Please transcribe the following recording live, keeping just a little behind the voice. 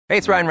Hey,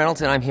 it's Ryan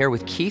Reynolds, and I'm here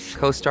with Keith,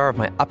 co-star of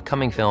my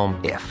upcoming film,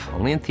 If,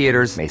 only in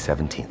theaters May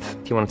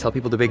 17th. Do you want to tell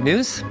people the big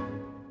news?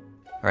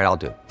 All right, I'll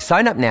do it.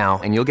 Sign up now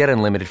and you'll get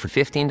unlimited for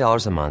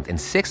 $15 a month and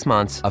 6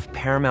 months of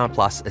Paramount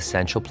Plus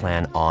Essential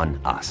Plan on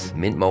us.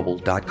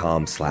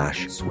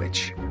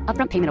 MintMobile.com/switch.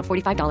 Upfront payment of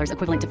 $45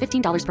 equivalent to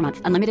 $15 per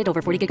month. Unlimited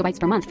over 40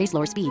 gigabytes per month. Face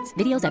lower speeds.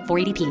 Videos at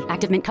 480p.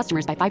 Active Mint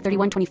customers by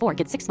 531.24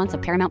 get 6 months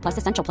of Paramount Plus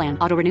Essential Plan.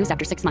 Auto renews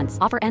after 6 months.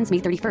 Offer ends May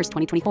 31st,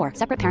 2024.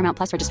 Separate Paramount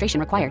Plus registration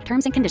required.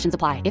 Terms and conditions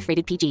apply if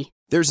rated PG.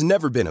 There's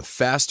never been a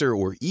faster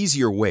or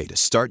easier way to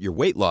start your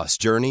weight loss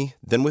journey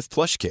than with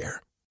PlushCare.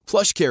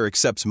 PlushCare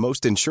accepts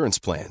most insurance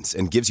plans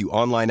and gives you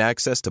online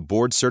access to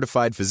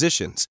board-certified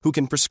physicians who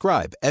can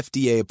prescribe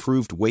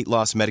FDA-approved weight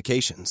loss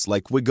medications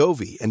like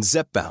Wegovy and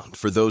Zepbound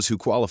for those who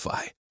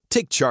qualify.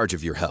 Take charge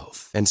of your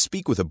health and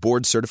speak with a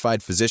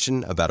board-certified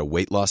physician about a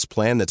weight loss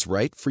plan that's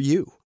right for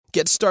you.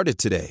 Get started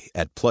today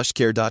at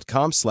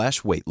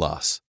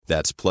plushcare.com/weight-loss.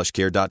 That's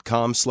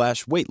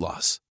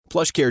plushcare.com/weight-loss.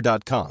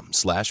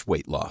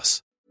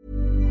 plushcare.com/weight-loss.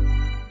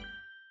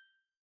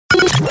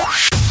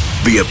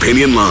 The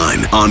Opinion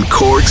Line on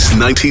Cork's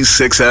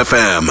 96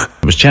 FM. I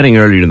was chatting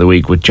earlier in the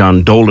week with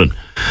John Dolan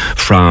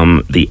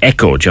from The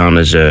Echo. John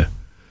is a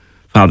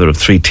father of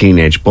 3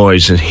 teenage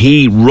boys, and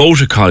he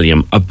wrote a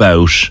column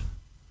about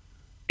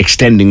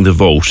extending the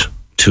vote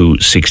to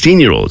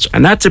 16-year-olds.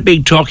 And that's a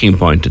big talking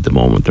point at the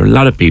moment. There are a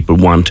lot of people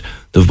want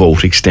the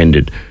vote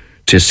extended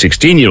to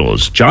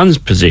 16-year-olds. John's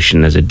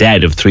position as a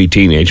dad of 3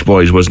 teenage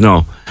boys was,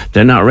 no,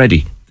 they're not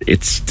ready.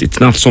 It's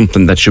not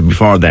something that should be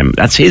for them.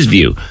 That's his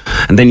view.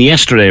 And then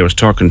yesterday I was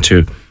talking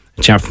to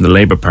a chap from the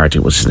Labour Party.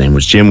 What's his name?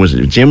 Was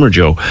it Jim or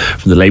Joe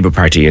from the Labour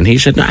Party? And he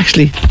said, no,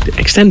 actually,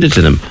 extend it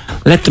to them.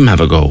 Let them have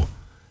a go.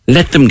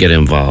 Let them get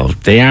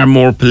involved. They are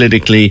more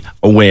politically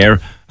aware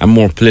and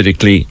more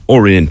politically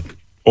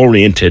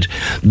oriented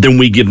than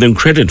we give them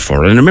credit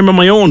for. And I remember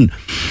my own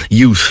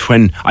youth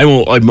when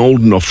I'm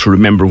old enough to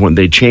remember when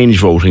they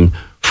changed voting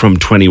from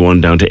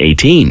 21 down to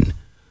 18.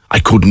 I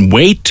couldn't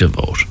wait to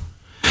vote.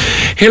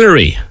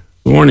 Hilary,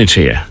 good morning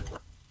to you.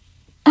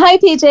 Hi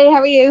PJ, how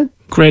are you?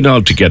 Great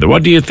altogether.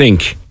 What do you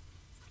think?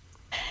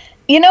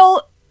 You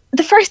know,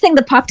 the first thing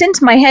that popped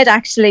into my head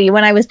actually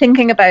when I was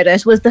thinking about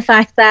it was the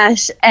fact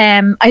that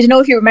I don't know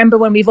if you remember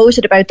when we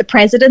voted about the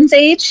president's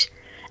age,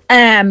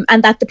 and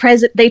that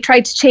they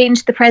tried to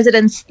change the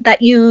president's,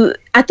 that you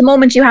at the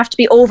moment you have to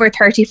be over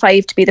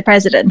 35 to be the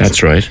president.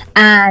 That's right.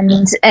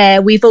 And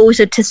we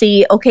voted to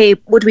see, okay,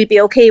 would we be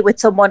okay with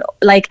someone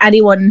like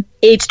anyone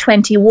age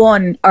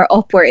 21 or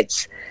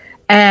upwards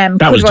that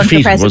could was run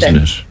defeated, for president?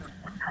 wasn't it?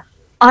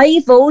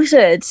 I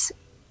voted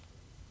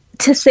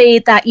to say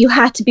that you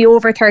had to be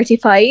over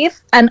 35,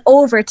 and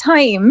over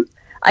time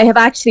I have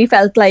actually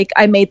felt like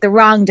I made the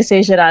wrong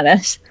decision on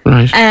it.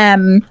 Right.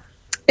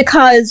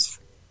 Because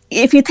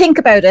if you think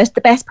about it,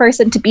 the best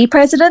person to be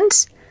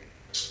president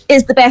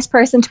is the best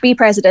person to be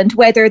president,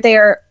 whether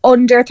they're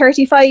under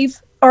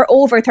 35 or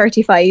over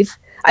 35.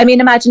 I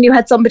mean, imagine you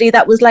had somebody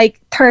that was like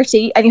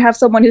 30 and you have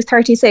someone who's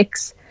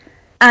 36,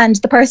 and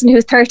the person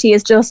who's 30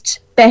 is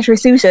just better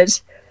suited.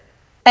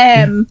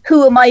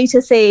 Who am I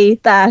to say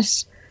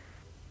that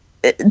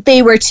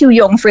they were too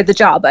young for the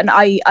job? And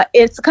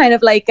it's kind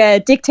of like a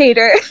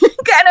dictator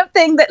kind of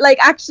thing that, like,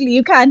 actually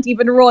you can't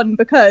even run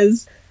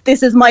because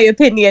this is my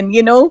opinion,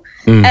 you know?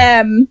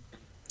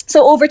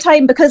 So over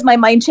time, because my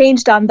mind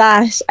changed on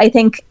that, I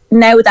think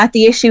now that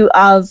the issue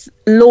of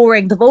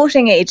lowering the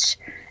voting age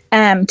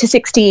to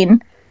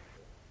 16,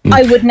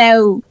 I would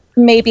now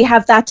maybe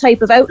have that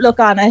type of outlook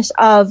on it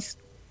of,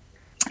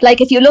 like,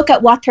 if you look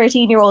at what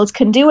 13-year-olds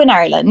can do in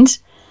Ireland,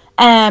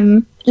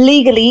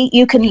 legally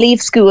you can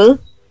leave school,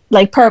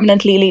 like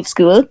permanently leave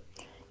school.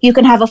 You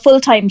can have a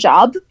full-time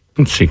job.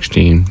 At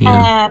 16,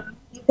 yeah.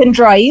 You can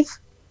drive.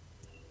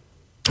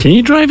 Can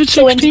you drive at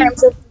 16? So in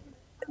terms of,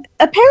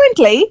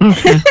 apparently,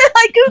 okay.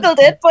 I googled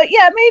it, but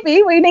yeah,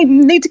 maybe we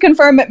need to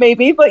confirm it,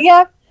 maybe. But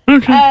yeah,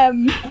 okay.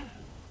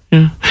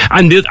 Yeah,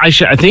 and I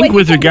think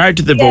with regard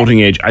to the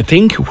voting age, I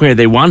think where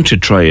they want to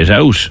try it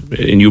out,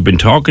 and you've been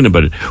talking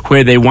about it,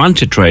 where they want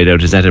to try it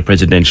out is at a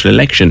presidential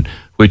election,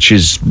 which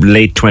is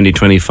late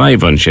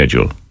 2025 on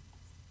schedule.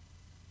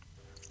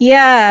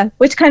 Yeah,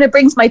 which kind of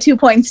brings my 2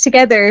 points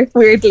together,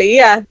 weirdly.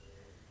 Yeah.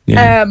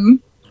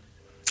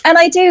 And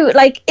I do,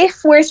 like,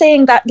 if we're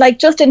saying that, like,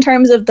 just in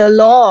terms of the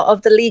law,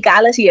 of the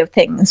legality of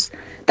things,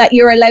 that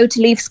you're allowed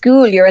to leave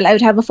school, you're allowed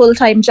to have a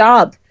full-time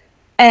job,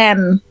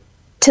 to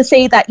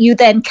say that you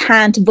then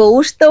can't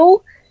vote,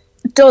 though,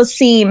 does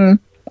seem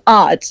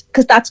odd,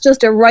 because that's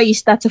just a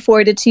right that's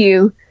afforded to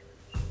you,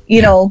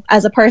 you know,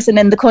 as a person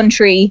in the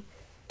country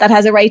that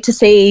has a right to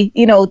say,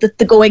 you know,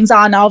 the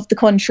goings-on of the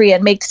country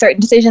and make certain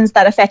decisions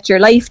that affect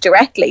your life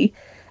directly.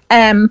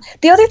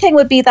 The other thing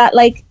would be that,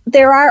 like,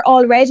 there are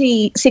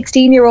already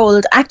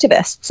 16-year-old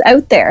activists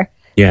out there.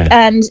 Yeah.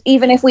 And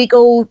even if we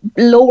go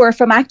lower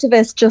from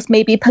activists, just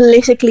maybe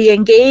politically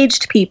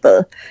engaged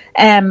people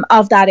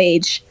of that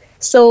age.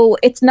 So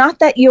it's not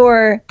that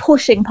you're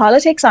pushing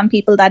politics on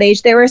people that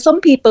age. There are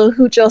some people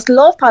who just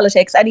love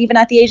politics, and even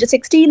at the age of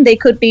 16, they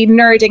could be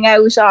nerding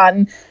out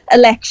on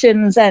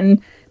elections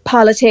and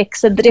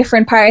politics and the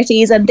different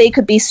parties, and they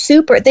could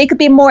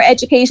be more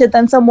educated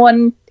than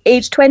someone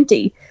aged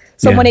 20.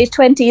 Someone aged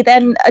 20,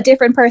 then a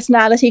different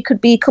personality could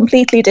be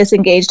completely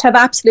disengaged, have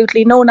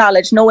absolutely no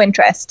knowledge, no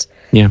interest.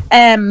 Yeah.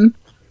 And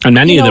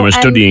many of them are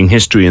studying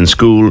history in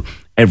school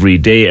every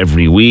day,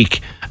 every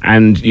week,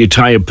 and you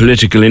tie a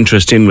political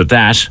interest in with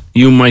that,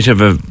 you might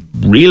have a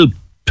real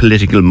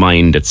political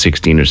mind at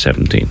 16 or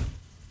 17.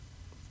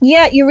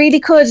 Yeah, you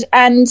really could.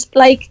 And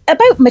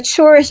about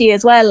maturity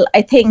as well,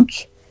 I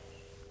think,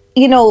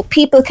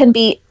 people can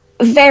be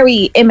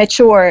very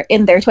immature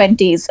in their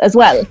 20s as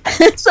well.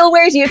 So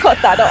where do you cut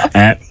that off?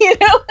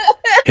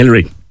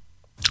 Hillary,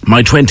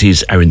 my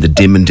 20s are in the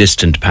dim and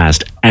distant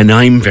past, and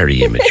I'm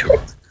very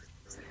immature.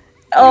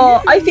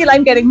 Oh, I feel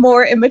I'm getting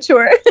more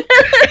immature.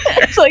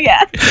 So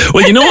yeah.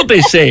 Well, you know what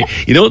they say,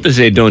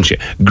 don't you?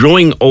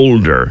 Growing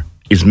older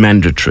is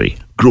mandatory.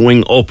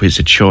 Growing up is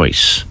a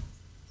choice.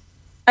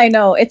 I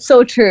know, it's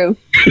so true.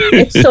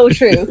 It's so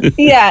true.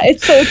 Yeah,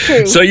 it's so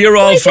true. So you're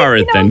all for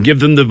it then? Give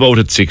them the vote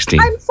at 16.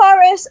 I'm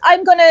for it.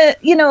 I'm going to,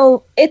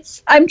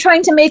 I'm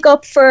trying to make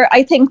up for,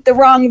 I think, the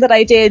wrong that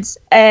I did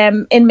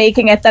in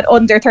making it that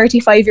under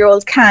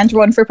 35-year-olds can't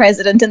run for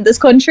president in this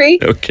country.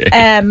 Okay.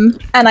 And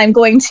I'm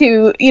going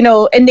to,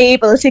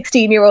 enable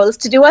 16-year-olds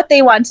to do what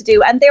they want to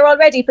do. And they're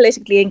already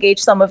politically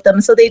engaged, some of them,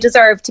 so they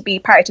deserve to be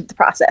part of the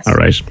process. All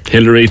right.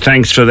 Hillary,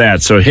 thanks for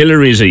that. So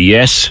Hillary's a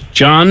yes.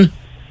 John?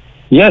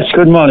 Yes,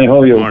 good morning. How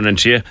are you? Morning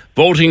to you.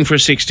 Voting for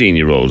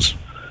 16-year-olds.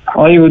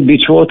 I would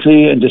be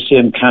totally in the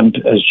same camp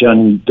as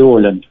John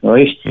Dolan,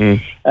 right?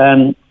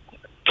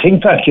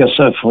 Think back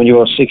yourself when you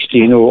were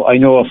 16. I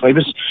know if I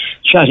was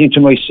chatting to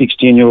my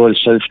 16-year-old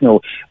self,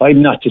 no,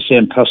 I'm not the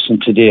same person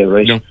today,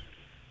 right?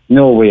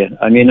 No way.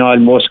 I mean,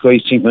 most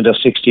guys think when they're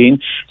 16,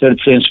 they're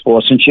playing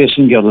sports and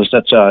chasing girls,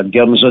 that's all.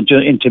 Girls are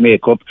into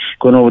makeup,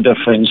 going over with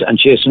their friends and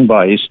chasing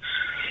boys.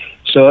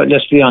 So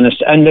let's be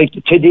honest. And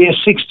today's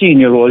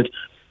 16-year-old,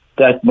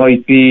 that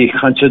might be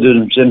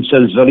considering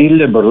themselves very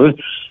liberal,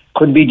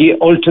 could be the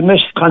ultimate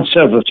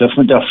conservative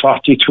when they're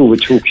 42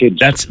 with 2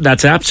 kids.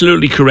 That's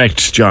absolutely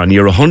correct, John.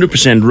 You're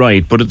 100%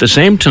 right. But at the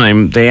same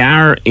time, they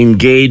are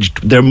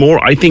engaged. They're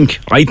more, I think,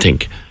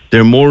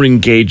 they're more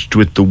engaged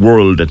with the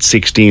world at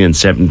 16 and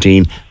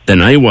 17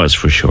 than I was,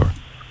 for sure.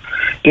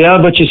 They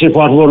are, but you see,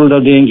 what world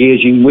are they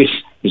engaging with?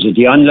 Is it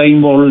the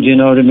online world, you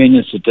know what I mean?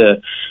 Is it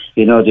the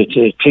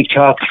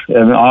TikTok,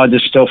 all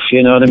this stuff,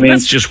 you know what I mean?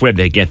 That's just where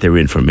they get their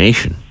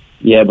information.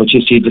 Yeah, but you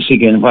see this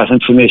again, what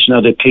information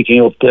are they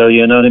picking up there,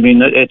 you know what I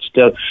mean?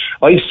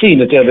 I've seen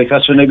it there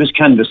because when I was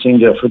canvassing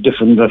there for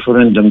different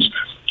referendums,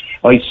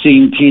 I've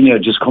seen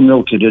teenagers coming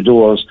out to the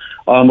doors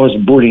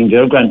almost bullying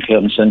their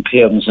grandparents and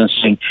parents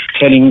and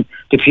telling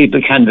the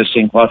people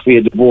canvassing what way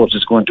the vote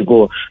is going to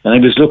go. And I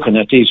was looking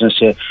at these and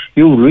said,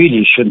 you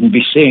really shouldn't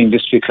be saying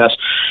this because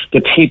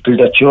the people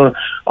that you're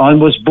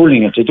almost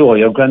bullying at the door,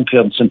 your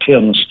grandparents and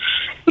parents,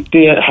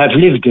 they have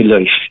lived a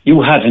life.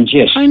 You haven't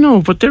yet. I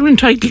know, but they're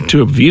entitled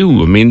to a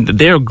view. I mean,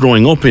 they're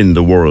growing up in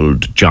the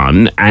world,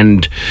 John,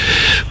 and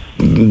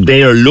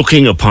they are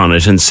looking upon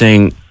it and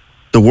saying,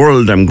 the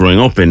world I'm growing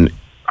up in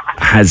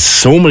has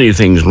so many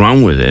things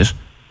wrong with it.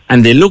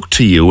 And they look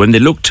to you and they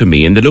look to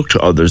me and they look to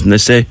others and they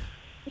say,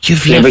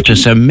 you've left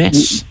us a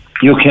mess.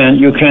 You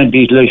can't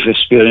beat life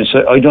experience.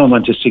 I don't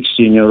want a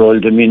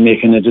 16-year-old,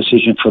 making a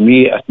decision for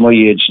me at my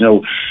age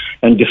now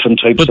and different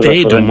types of... But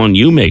they don't want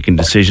you making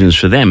decisions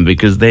for them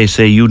because they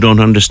say you don't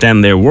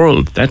understand their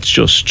world. That's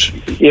just...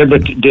 Yeah,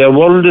 but their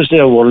world is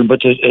their world, but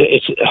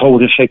it's how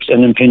it affects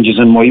and impinges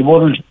on my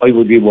world, I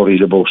would be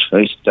worried about,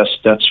 right?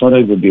 That's what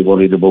I would be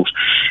worried about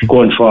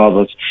going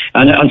forward.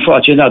 And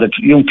unfortunately, a lot of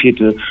young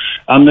people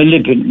are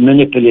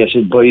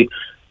manipulated by...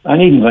 I'm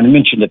even going to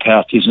mention the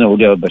parties now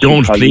there, but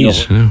don't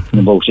please.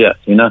 About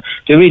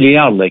they really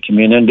are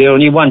and they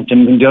only want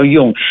them when they're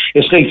young.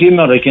 It's like the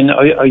American.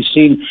 I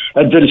seen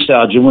a drill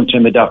sergeant one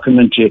time a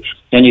documentary,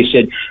 and he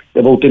said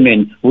about the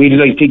men, we'd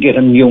like to get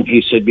them young.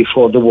 He said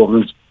before the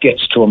world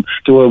gets to them,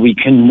 to where we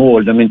can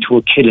mold them into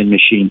a killing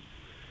machine.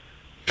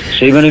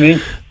 See what I mean?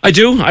 I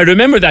do. I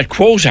remember that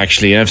quote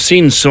actually. I've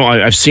seen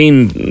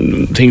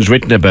things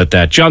written about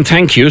that. John,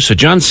 thank you. So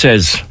John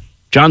says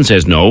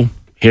no.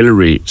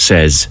 Hillary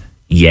says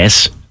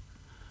yes.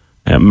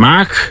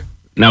 Mark,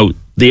 now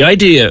the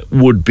idea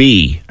would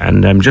be,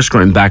 and I'm just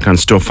going back on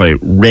stuff I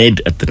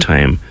read at the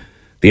time,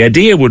 the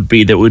idea would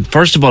be that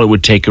first of all, it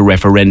would take a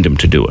referendum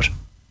to do it.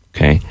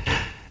 Okay?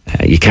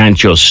 You can't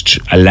just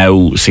allow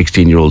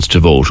 16-year-olds to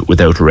vote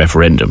without a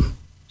referendum.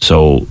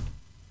 So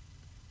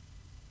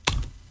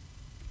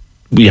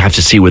we have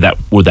to see would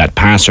that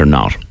pass or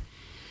not.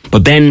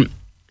 But then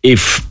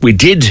if we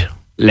did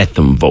let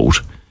them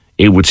vote,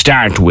 it would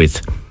start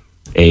with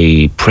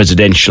a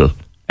presidential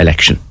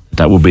election.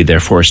 That would be their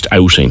first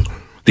outing.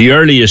 The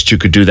earliest you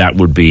could do that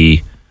would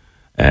be,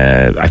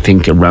 I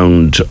think,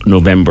 around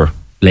November,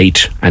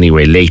 late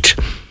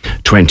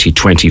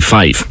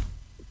 2025.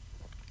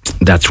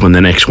 That's when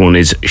the next one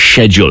is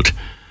scheduled.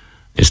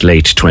 It's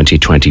late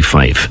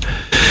 2025.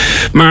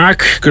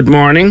 Mark, good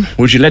morning.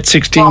 Would you let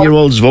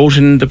 16-year-olds vote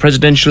in the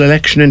presidential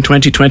election in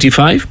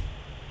 2025?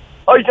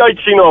 I'd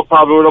see no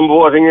problem with them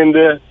voting in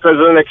the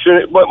president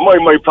election. But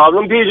my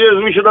problem, PJ,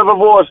 is we should have a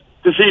vote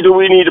to see do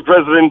we need a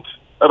president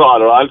at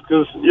all,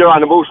 because you're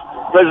on about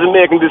president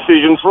making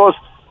decisions for us.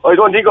 I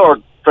don't think our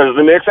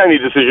president makes any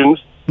decisions.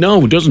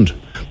 No, it doesn't.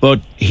 But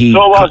he's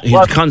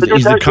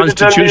the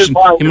constitution.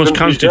 He must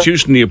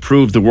constitutionally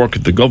approve the work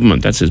of the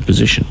government. That's his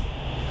position.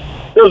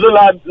 There's a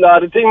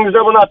lot of things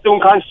that we're not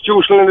doing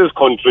constitutional in this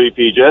country,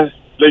 PJ.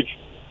 Like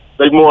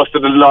most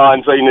of the law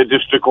inside the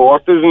district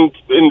court isn't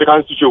in the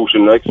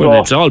constitution.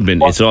 Well, it's all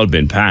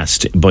been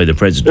passed by the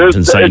president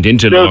and signed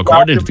into law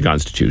according to the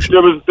constitution.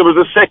 There was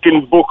a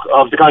second book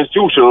of the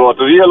constitution,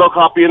 there's a yellow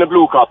copy and a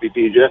blue copy,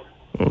 PJ.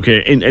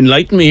 Okay,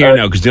 enlighten me here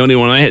now, because the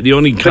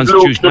only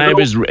constitution I have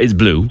is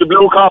blue. The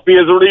blue copy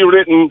is a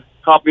rewritten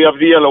copy of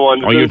the yellow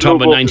one. Oh, you're talking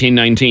about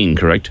 1919,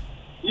 correct?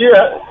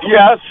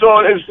 Yeah. So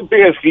it's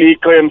basically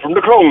claim from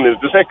the Crown is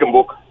the second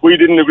book. We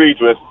didn't agree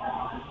to it.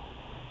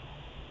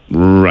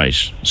 Right.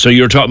 So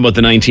you're talking about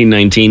the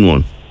 1919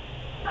 one?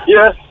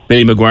 Yeah.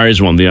 Billy Maguire's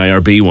one, the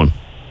IRB one.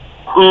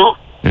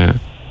 Yeah.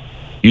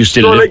 You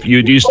still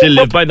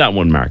live by that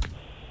one, Mark?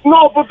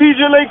 No, but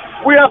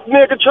PJ, we have to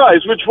make a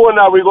choice. Which one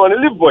are we going to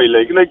live by?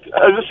 Like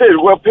as I said,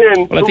 we're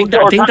paying. Well, I think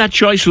that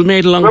choice was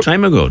made a long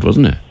time ago,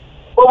 wasn't it?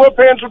 Well, we're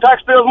paying through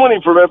taxpayers' money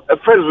for a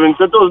president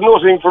that does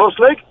nothing for us,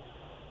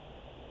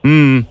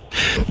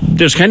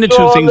 There's kind of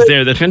two things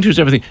there. That kind of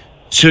everything.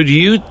 So do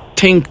you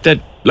think that,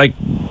 I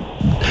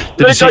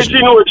see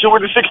no issue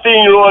with a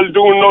 16-year-old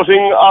doing nothing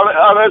or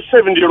a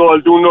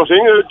 70-year-old doing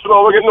nothing.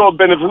 We're getting no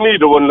benefit from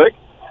either one,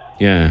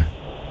 Yeah.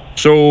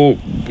 So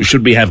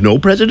should we have no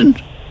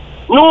president?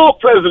 No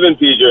president,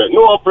 PJ.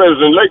 No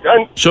president.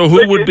 So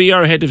who would be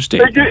our head of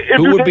state?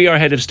 Who would be our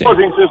head of state?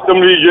 Voting system,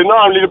 PJ.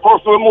 Normally the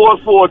person with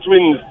most votes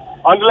wins.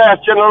 On the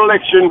last general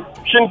election,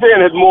 Sinn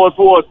Féin had more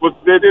votes, but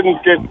they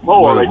didn't get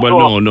power.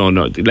 No.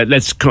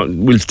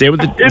 We'll stay with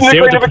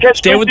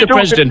the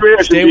president.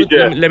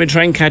 Let me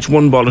try and catch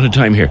one ball at a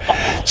time here.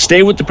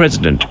 Stay with the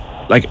president.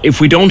 If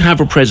we don't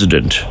have a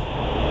president,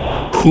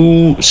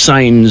 who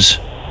signs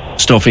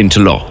stuff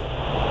into law?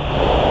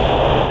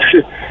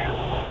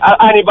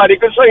 Anybody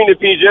can sign it,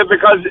 PJ,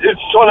 because it's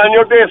shown on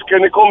your desk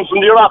and it comes from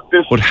the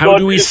Oireachtas. But how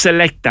do we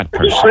select that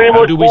person?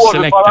 How do we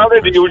select that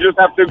person? You just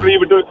have to agree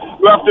with the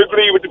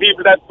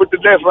people that put the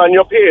letter on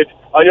your page,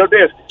 on your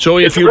desk. So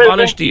if you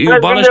abolish the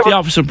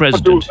office of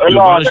president,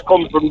 that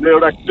comes from the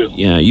Oireachtas.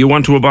 Yeah, you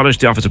want to abolish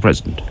the office of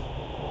president?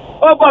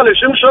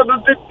 Abolish him, sure.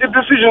 The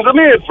decisions are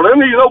made for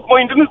him. He's out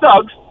minding his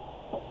dogs.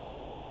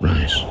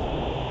 Right.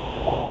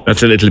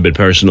 That's a little bit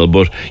personal,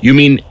 but you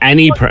mean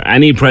any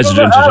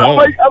president at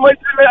all?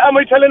 Am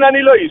I telling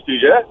any lies,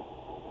 PJ?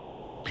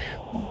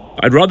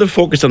 I'd rather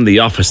focus on the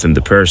office than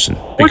the person.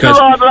 Would you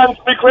rather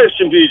answer my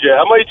question, PJ?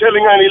 Am I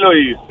telling any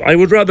lies? I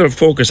would rather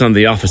focus on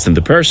the office than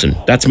the person.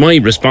 That's my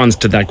response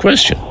to that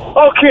question.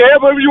 Okay,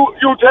 but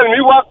you tell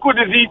me what good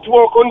is he to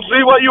our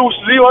country? What use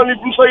is he only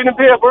from signing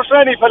papers?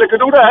 Any fella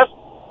could do that.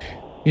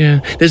 Yeah.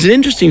 There's an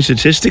interesting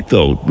statistic,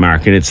 though,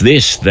 Mark, and it's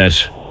this,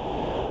 that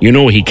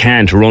he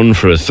can't run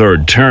for a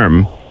third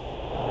term.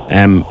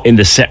 When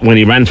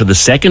he ran for the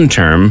second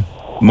term,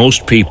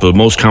 most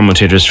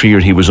commentators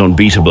feared he was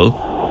unbeatable.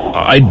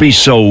 I'd be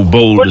so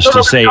bold as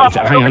to say,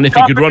 if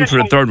he could run for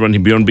a third one,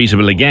 he'd be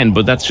unbeatable again,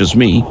 but that's just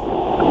me.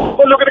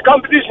 Well, look at the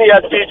competition he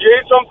had,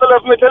 PJ. Some fella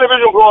from a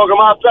television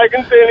programme after I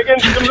can say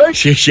against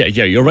him.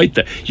 Yeah, you're right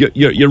there.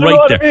 You're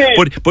right there. I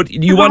mean? But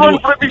you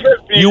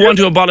want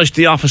to abolish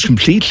the office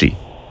completely?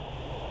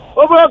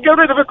 Well, get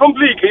rid of it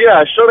completely,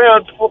 yeah.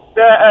 Sure,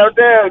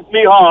 they're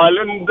Mihal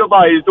and the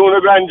boys doing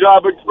a grand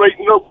job of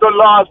writing up the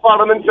laws for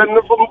them and sending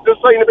them to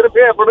sign a bit of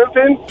paper and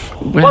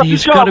thing. Well,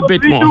 he's got a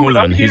bit more. Hold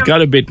on, he's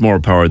got a bit more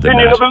power than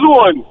that. Of his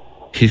own.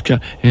 He's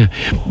got, yeah.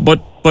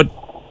 But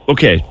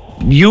okay.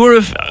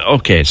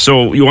 Okay,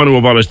 so you want to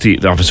abolish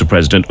the office of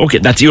president. Okay,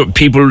 that's your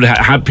people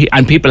have,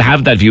 and people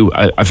have that view.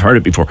 I've heard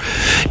it before.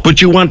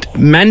 But you want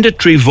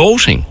mandatory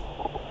voting.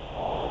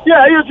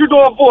 Yeah, if you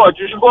don't vote,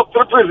 you should go up to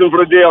the prison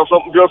for a day or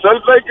something to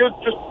yourself.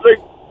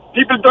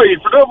 People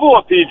died for their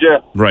vote,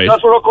 PJ. Right.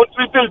 That's what our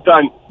country's built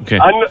on. Okay.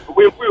 And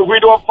we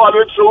don't follow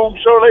it through,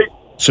 surely.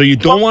 So you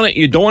don't want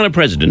a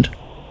president,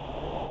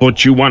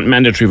 but you want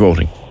mandatory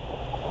voting.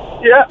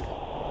 Yeah.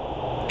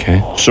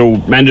 Okay. So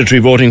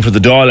mandatory voting for the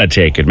Dáil, I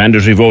take it.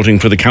 Mandatory voting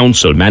for the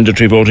council.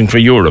 Mandatory voting for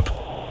Europe.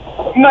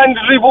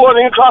 Mandatory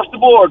voting across the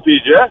board,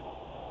 PJ.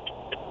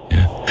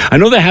 Yeah. I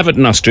know they have it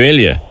in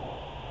Australia.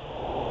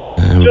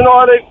 Do you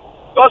know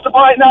what's the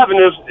point in having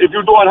it if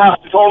you don't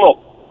have to turn up?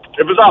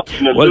 If it's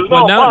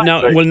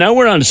optional. Now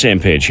we're on the same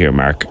page here,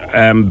 Mark.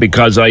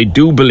 Because I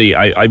do believe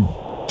I'm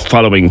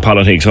following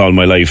politics all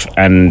my life,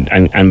 and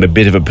I'm a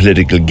bit of a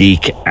political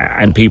geek.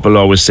 And people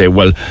always say,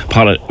 well,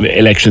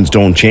 elections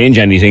don't change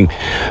anything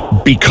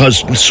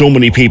because so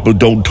many people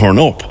don't turn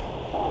up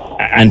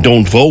and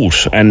don't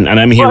vote. And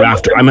I'm here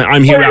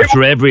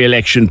after every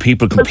election,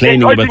 people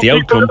complaining about the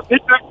outcome.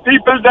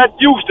 People that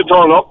used to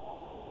turn up.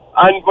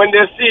 And when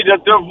they see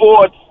that they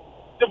vote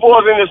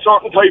in a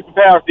certain type of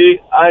party,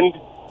 and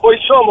by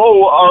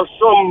somehow or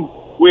some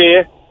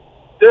way,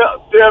 the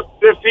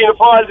Fianna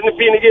Fáils and the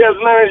Fine Gaels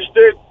managed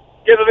to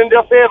get it in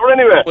their favour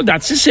anyway. Well,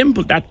 that's a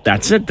simple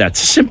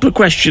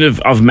question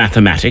of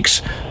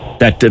mathematics.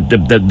 That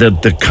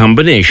the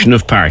combination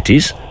of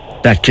parties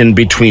that can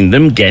between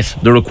them get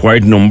the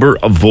required number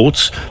of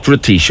votes for a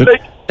Taoiseach.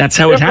 Like, that's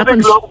how it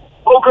happens. How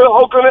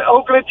can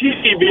a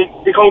TC be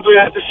counted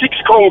at the 6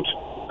 count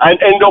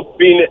and end up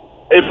being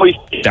a 5?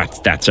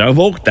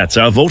 That's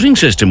our voting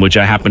system, which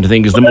I happen to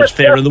think is the most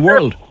fair in the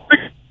world.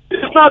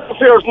 It's not the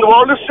fairest in the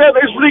world.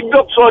 It's rigged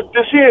up so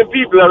the same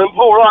people are in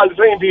power all the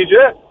time,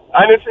 PJ.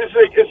 And it's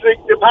like they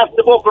pass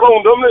the buck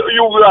around them.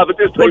 You will have it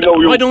this time.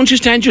 Well, why don't you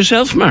stand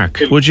yourself,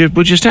 Mark? Would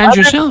you stand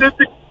yourself?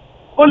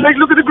 Well, like,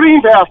 look at the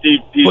Green Party,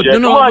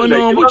 PJ.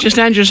 No, would you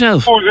stand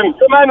yourself?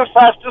 The man is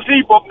fast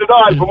asleep up in the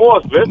dial for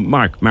most of it.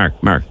 Mark,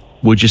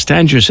 would you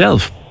stand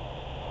yourself?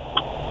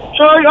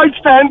 Sure, I'd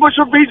stand, but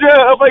should PJ,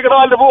 if I get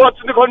all the votes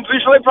in the country,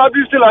 should I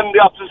probably still on the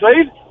opposite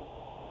side?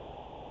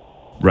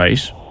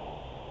 Right.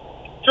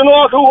 Do you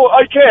know who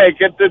I can't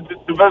get the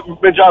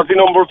majority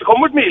numbers to come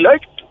with me,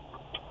 like?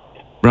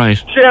 Right.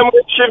 Same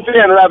with Sinn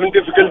Féin are having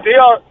difficulty,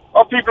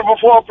 or people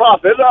before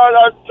profit,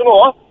 or you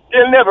know,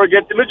 they'll never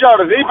get the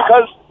majority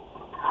because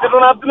they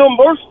don't have the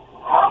numbers.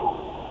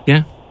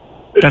 Yeah.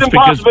 It's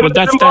impossible for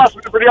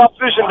the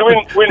opposition to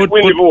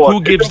win the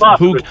vote.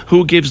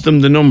 Who gives them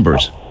the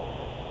numbers?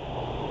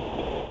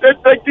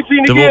 Like the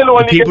Fine Gael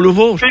the people who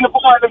vote. Fine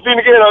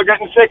Gael are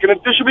getting second.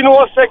 There should be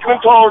no second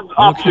and third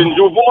options.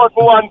 You vote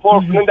for one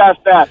person and that's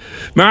that.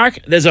 Mark,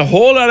 there's a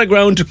whole lot of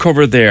ground to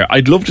cover there.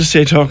 I'd love to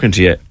stay talking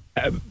to you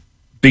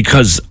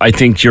because I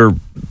think you're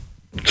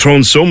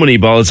throwing so many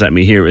balls at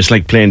me here. It's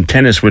like playing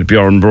tennis with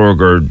Bjorn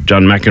Borg or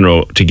John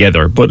McEnroe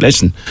together. But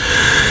listen,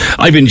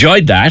 I've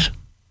enjoyed that.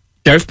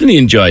 Definitely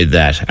enjoyed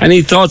that.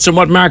 Any thoughts on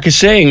what Mark is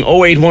saying?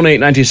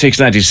 0818 96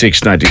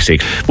 96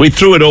 96. We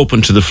threw it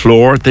open to the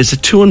floor. There's a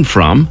to and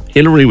from.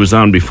 Hillary was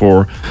on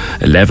before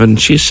 11.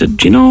 She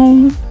said,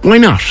 why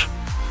not?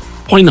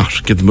 Why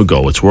not give them a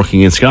go? It's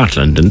working in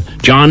Scotland. And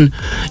John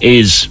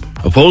is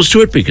opposed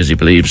to it because he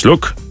believes,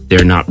 look,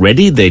 they're not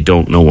ready. They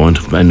don't know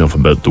enough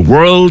about the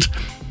world.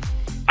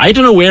 I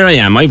don't know where I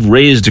am. I've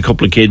raised a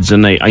couple of kids,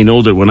 and I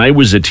know that when I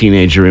was a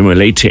teenager,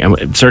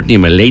 certainly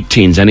in my late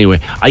teens anyway,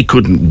 I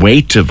couldn't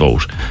wait to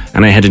vote.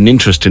 And I had an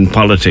interest in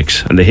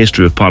politics and the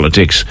history of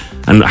politics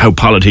and how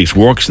politics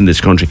works in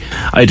this country.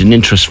 I had an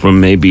interest from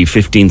maybe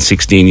 15,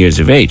 16 years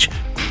of age.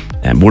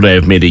 Would I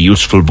have made a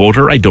useful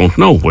voter? I don't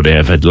know. Would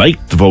I have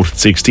liked to vote at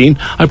 16?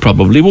 I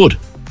probably would.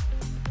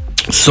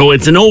 So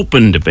it's an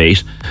open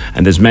debate,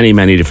 and there's many,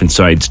 many different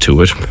sides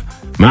to it.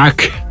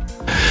 Mark,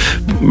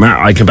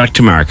 I come back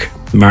to Mark.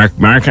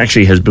 Mark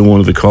actually has been one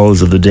of the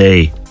calls of the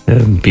day.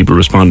 People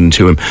responding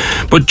to him.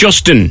 But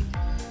Justin,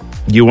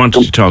 you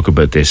wanted to talk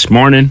about this.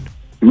 Morning.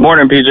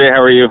 Morning, PJ.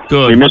 How are you?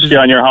 Good. We missed you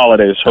on your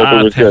holidays. Hope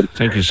it was good.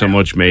 Thank you so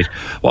much, mate.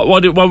 What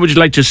would you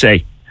like to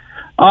say?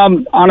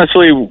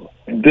 Honestly,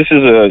 this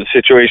is a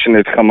situation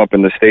that's come up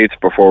in the States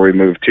before we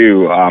moved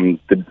to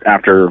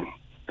after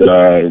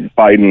the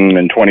Biden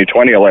and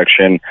 2020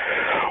 election,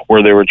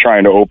 where they were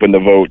trying to open the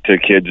vote to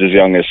kids as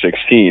young as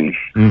 16.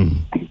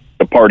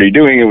 The party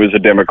doing it was a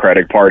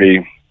Democratic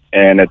Party,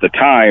 and at the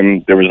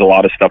time there was a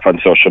lot of stuff on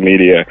social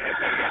media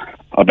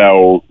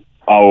about,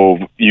 oh,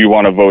 you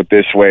want to vote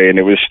this way, and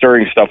it was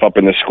stirring stuff up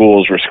in the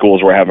schools where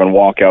schools were having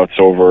walkouts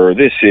over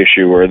this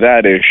issue or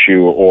that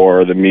issue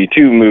or the Me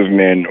Too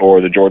movement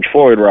or the George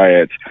Floyd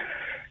riots.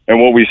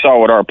 And what we saw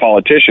with our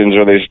politicians,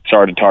 where they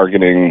started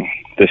targeting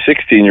the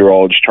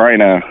 16-year-olds, trying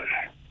to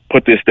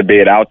put this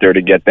debate out there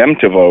to get them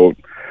to vote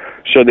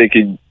so they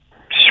could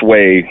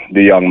sway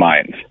the young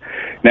minds.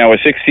 Now, a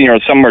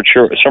 16-year-old, some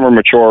are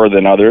maturer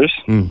than others,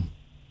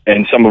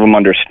 and some of them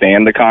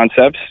understand the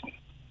concepts,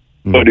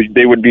 but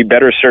they would be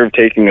better served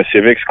taking a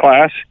civics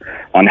class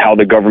on how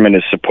the government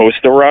is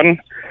supposed to run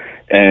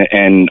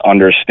and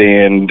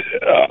understand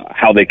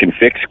how they can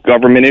fix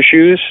government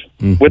issues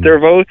with their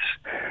votes,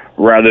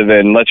 rather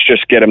than let's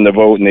just get them to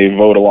vote and they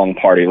vote along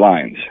party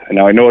lines. And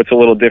now I know it's a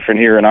little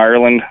different here in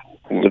Ireland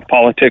with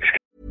politics.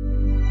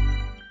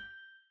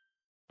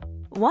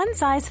 One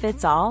size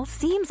fits all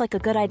seems like a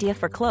good idea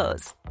for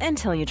clothes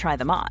until you try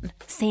them on.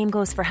 Same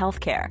goes for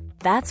healthcare.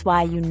 That's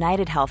why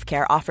United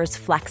Healthcare offers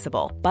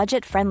flexible,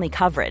 budget-friendly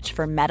coverage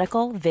for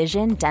medical,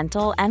 vision,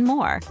 dental, and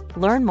more.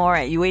 Learn more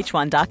at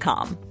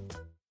UH1.com.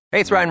 Hey,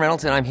 it's Ryan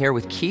Reynolds, and I'm here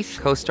with Keith,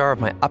 co-star of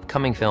my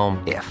upcoming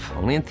film, If,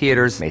 only in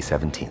theaters May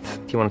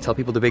 17th. Do you want to tell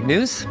people the big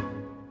news?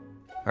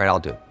 All right, I'll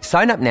do it.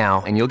 Sign up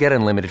now and you'll get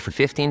unlimited for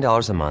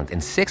 $15 a month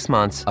and 6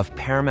 months of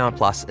Paramount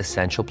Plus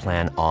Essential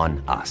Plan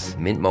on us.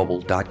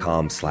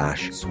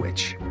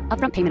 MintMobile.com/switch.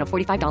 Upfront payment of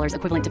 $45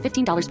 equivalent to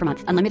 $15 per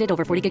month. Unlimited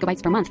over 40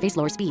 gigabytes per month. Face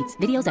lower speeds.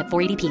 Videos at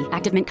 480p.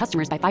 Active Mint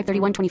customers by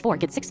 531.24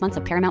 get 6 months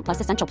of Paramount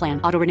Plus Essential Plan.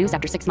 Auto renews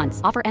after 6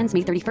 months. Offer ends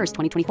May 31st,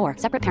 2024.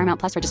 Separate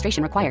Paramount Plus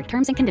registration required.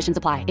 Terms and conditions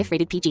apply if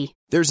rated PG.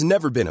 There's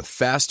never been a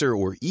faster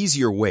or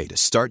easier way to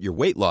start your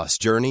weight loss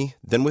journey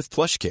than with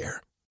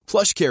PlushCare.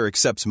 PlushCare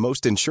accepts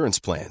most insurance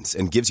plans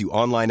and gives you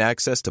online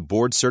access to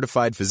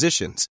board-certified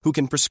physicians who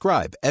can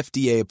prescribe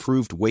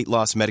FDA-approved weight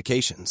loss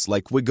medications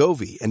like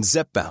Wegovy and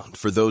Zepbound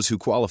for those who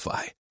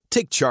qualify.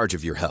 Take charge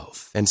of your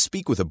health and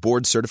speak with a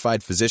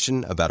board-certified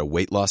physician about a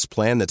weight loss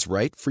plan that's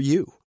right for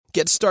you.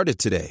 Get started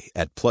today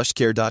at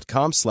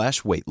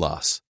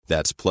plushcare.com/weight-loss.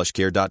 That's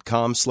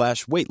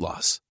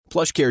plushcare.com/weight-loss.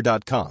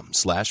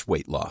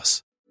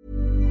 plushcare.com/weight-loss.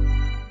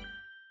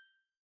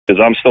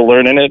 Because I'm still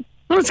learning it.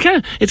 Well, it's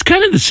kind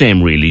of the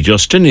same, really,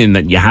 Justin, in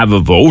that you have a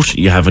vote,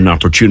 you have an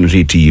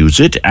opportunity to use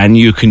it, and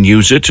you can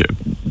use it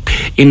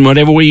in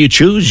whatever way you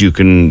choose. You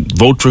can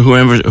vote for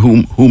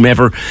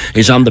whomever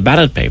is on the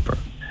ballot paper.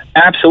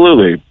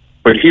 Absolutely.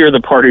 But here the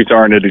parties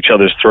aren't at each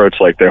other's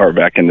throats like they are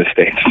back in the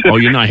States. Oh,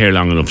 you're not here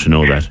long enough to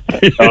know that.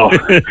 Oh.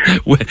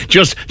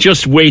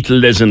 Just wait till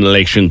there's an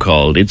election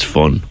called. It's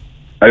fun.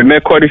 I've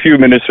met quite a few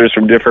ministers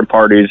from different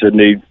parties, and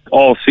they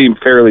all seem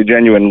fairly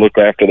genuine and look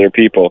after their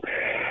people.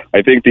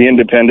 I think the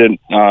independent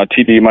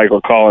TD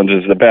Michael Collins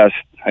is the best.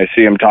 I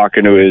see him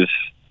talking to his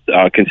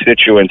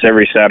constituents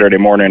every Saturday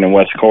morning in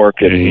West Cork.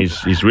 And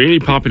he's really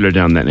popular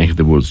down that neck of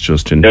the woods,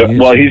 Justin.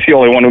 Well, he's the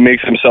only one who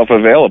makes himself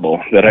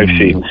available that I've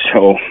seen.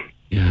 So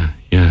yeah.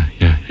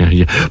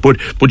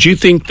 But you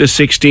think the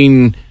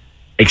 16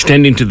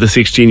 extending to the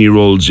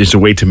 16-year-olds is a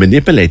way to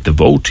manipulate the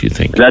vote? You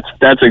think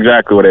that's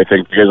exactly what I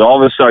think, because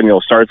all of a sudden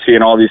you'll start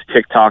seeing all these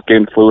TikTok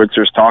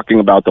influencers talking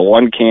about the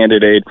one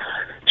candidate.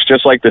 It's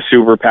just like the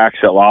super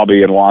PACs that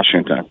lobby in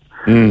Washington,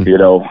 and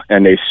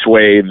they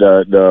sway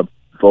the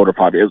voter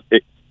population.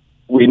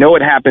 We know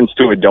it happens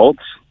to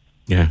adults.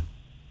 Yeah.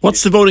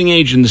 What's the voting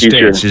age in the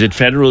States? Is it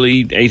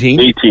federally 18?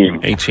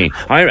 18.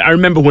 I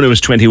remember when it was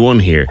 21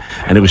 here,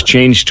 and it was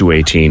changed to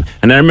 18.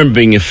 And I remember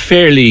being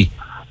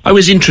I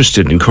was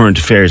interested in current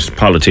affairs and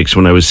politics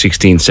when I was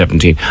 16,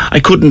 17. I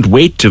couldn't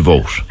wait to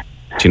vote.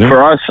 Do you know?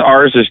 For us,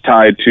 ours is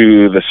tied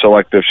to the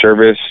selective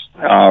service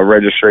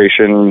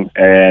registration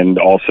and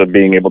also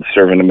being able to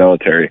serve in the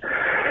military.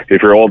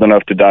 If you're old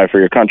enough to die for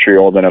your country,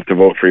 you're old enough to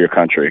vote for your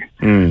country.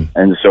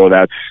 And so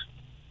that's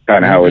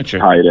kind of how it's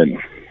tied in.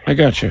 I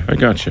got you.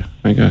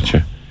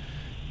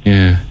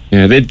 Yeah.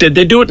 They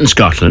do it in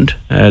Scotland.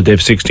 They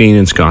have 16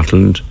 in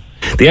Scotland.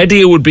 The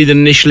idea would be that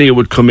initially it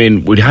would come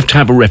in, we'd have to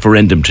have a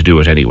referendum to do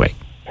it anyway.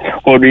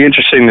 Well, it'd be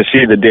interesting to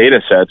see the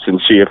data sets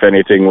and see if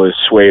anything was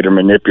swayed or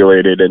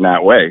manipulated in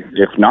that way.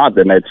 If not,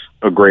 then it's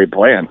a great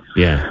plan.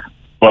 Yeah.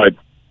 But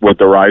with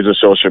the rise of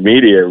social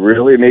media, it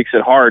really makes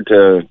it hard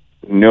to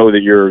know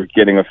that you're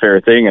getting a fair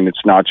thing, and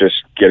it's not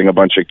just getting a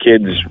bunch of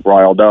kids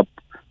riled up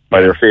by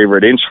their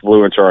favorite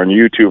influencer on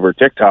YouTube or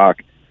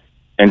TikTok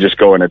and just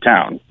going to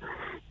town.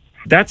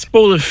 That's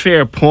both a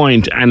fair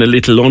point and a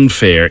little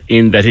unfair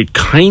in that it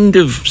kind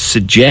of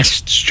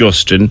suggests,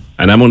 Justin,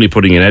 and I'm only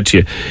putting it out to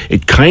you,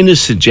 it kind of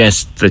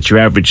suggests that your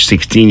average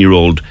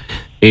 16-year-old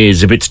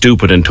is a bit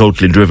stupid and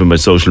totally driven by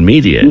social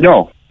media.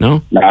 No?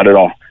 Not at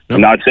all. No?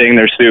 I'm not saying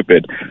they're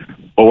stupid.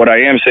 But what I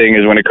am saying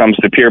is when it comes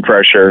to peer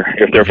pressure,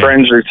 if their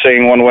friends are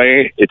saying one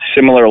way, it's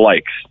similar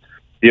likes.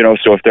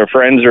 So if their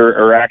friends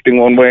are acting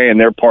one way and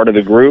they're part of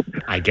the group,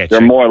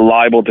 they're more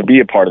liable to be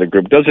a part of the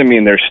group. Doesn't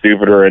mean they're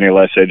stupid or any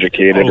less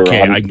educated.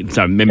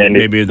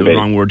 Maybe the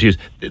wrong word to use.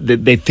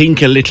 They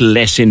think a little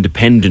less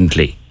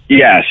independently.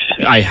 Yes,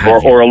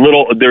 or a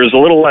little. There's a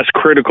little less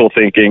critical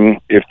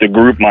thinking if the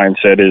group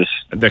mindset is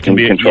there can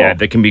be control. Yeah,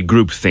 there can be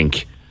group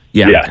think.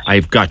 Yeah, yes.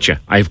 I've got you.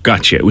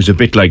 It was a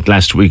bit like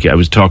last week. I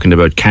was talking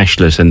about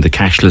cashless and the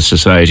cashless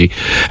society,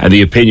 and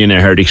the opinion I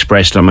heard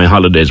expressed on my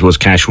holidays was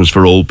cash was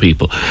for old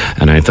people.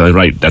 And I thought,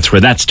 right, that's where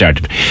that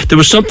started. There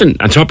was something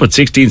on top of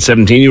 16,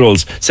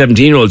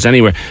 17-year-olds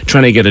anywhere,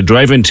 trying to get a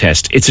driving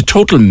test. It's a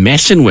total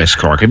mess in West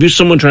Cork. Have you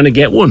someone trying to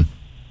get one?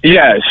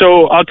 Yeah,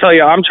 so I'll tell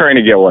you, I'm trying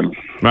to get one.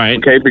 Right.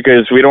 Okay,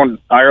 because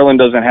Ireland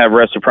doesn't have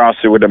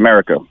reciprocity with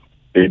America.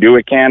 They do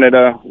it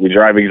Canada. We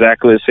drive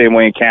exactly the same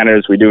way in Canada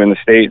as we do in the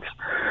States.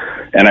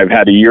 And I've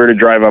had a year to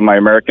drive on my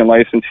American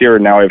license here,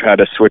 and now I've had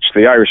to switch to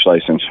the Irish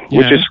license,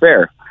 which is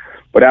fair.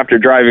 But after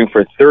driving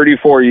for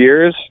 34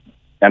 years,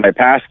 and I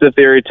passed the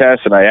theory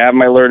test, and I have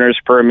my learner's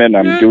permit, and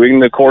I'm doing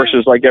the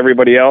courses like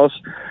everybody else,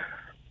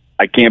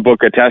 I can't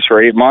book a test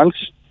for 8 months,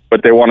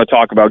 but they want to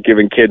talk about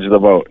giving kids the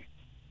vote.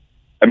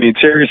 I mean,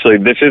 seriously,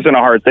 this isn't a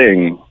hard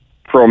thing.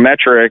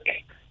 Prometric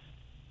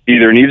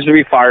either needs to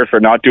be fired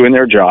for not doing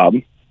their job,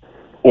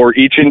 or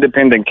each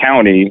independent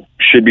county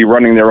should be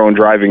running their own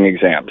driving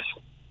exams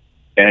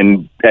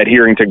and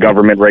adhering to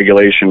government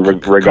regulation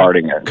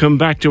regarding it. Come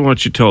back to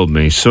what you told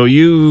me. So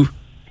you're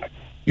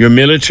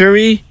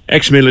military,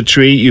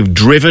 ex-military, you've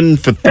driven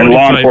for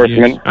 35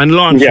 years. And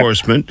law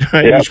enforcement.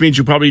 Right? Yeah. Which means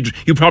you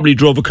probably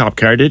drove a cop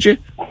car, did you?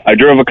 I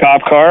drove a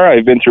cop car.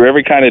 I've been through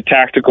every kind of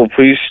tactical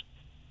police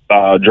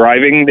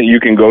driving that you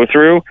can go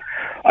through.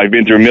 I've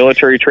been through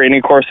military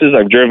training courses.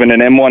 I've driven an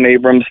M1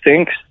 Abrams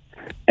Tinks,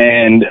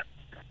 and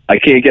I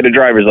can't get a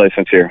driver's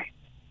license here.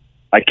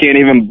 I can't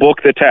even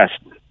book the test.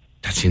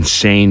 That's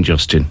insane,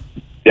 Justin.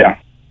 Yeah.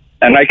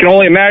 And I can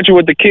only imagine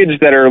with the kids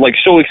that are like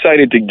so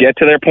excited to get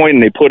to their point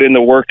and they put in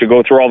the work to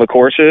go through all the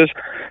courses.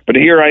 But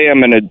here I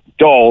am, an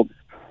adult,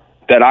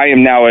 that I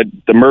am now at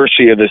the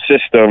mercy of the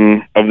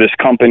system of this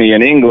company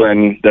in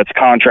England that's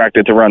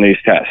contracted to run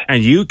these tests.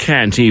 And you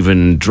can't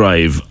even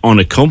drive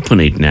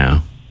unaccompanied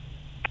now.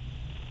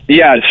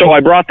 Yeah, so I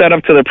brought that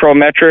up to the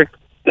Prometric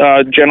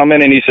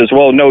gentleman, and he says,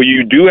 well, no,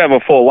 you do have a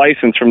full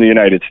license from the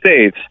United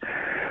States,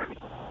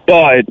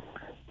 but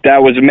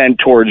that was meant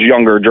towards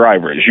younger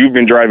drivers. You've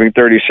been driving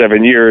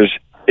 37 years.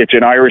 It's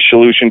an Irish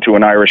solution to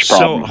an Irish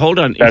problem. So, hold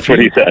on. That's what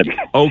he said.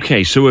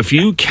 Okay, so if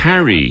you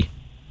carry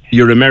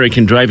your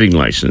American driving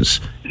license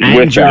and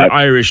With your that.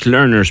 Irish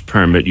learner's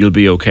permit, you'll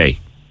be okay.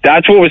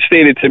 That's what was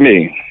stated to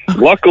me.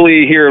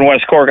 Luckily, here in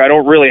West Cork, I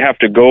don't really have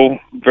to go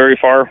very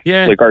far.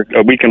 Yeah. Like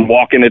we can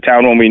walk into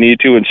town when we need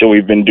to, and so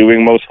we've been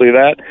doing mostly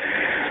that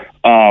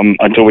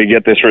until we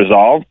get this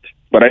resolved.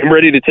 But I'm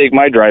ready to take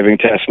my driving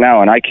test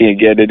now, and I can't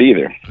get it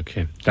either.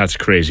 Okay, that's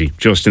crazy.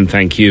 Justin,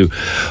 thank you.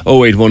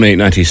 0818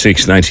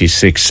 96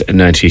 96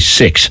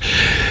 96.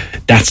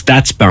 That's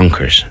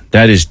bonkers.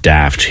 That is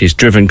daft. He's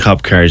driven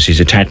cop cars. He's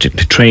a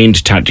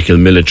trained tactical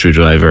military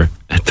driver.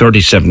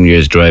 37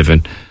 years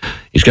driving.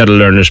 He's got a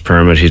learner's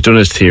permit. He's done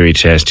his theory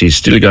test. He's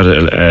still got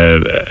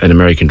an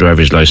American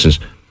driver's license,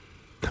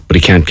 but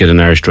he can't get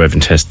an Irish driving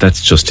test.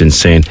 That's just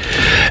insane.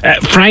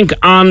 Frank,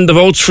 on the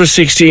votes for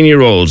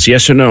 16-year-olds,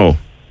 yes or no?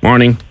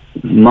 Morning.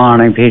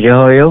 Morning, PJ.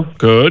 How are you?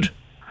 Good.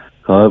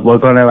 Good. We're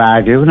going to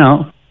argue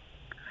now.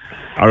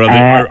 Or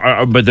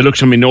by the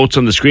looks of my notes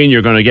on the screen,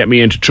 you're going to get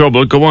me into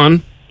trouble. Go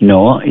on.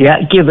 No.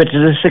 Yeah, give it to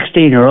the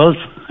 16-year-olds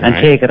and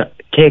take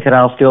it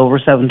off the over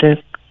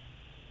 70s.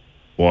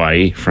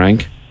 Why,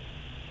 Frank?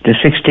 The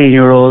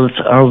 16-year-olds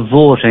are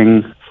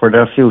voting for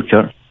their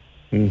future.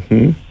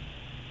 Mm-hmm.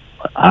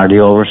 Are the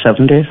over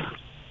 70s?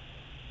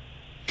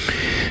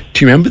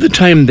 Do you remember the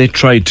time they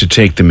tried to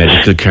take the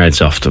medical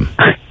cards off them?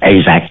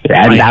 Exactly.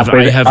 And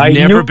I have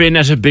never been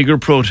at a bigger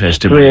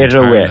protest in my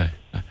entire life.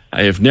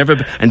 I have never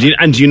been. And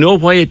do you know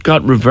why it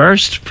got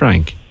reversed,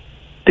 Frank?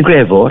 The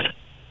grey vote.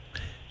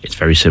 It's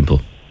very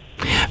simple.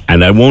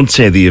 And I won't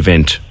say the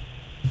event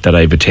that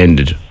I've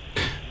attended,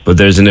 but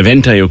there's an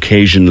event I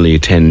occasionally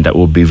attend that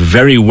will be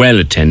very well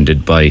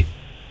attended by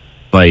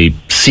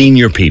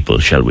senior people,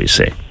 shall we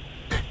say.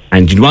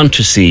 And you'd want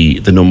to see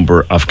the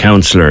number of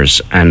councillors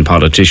and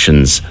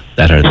politicians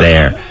that are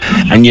there.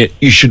 And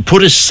you should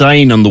put a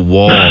sign on the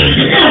wall.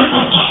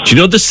 Do you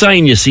know the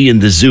sign you see in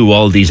the zoo,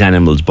 all these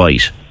animals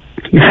bite?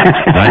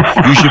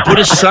 Right? You should put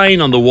a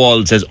sign on the wall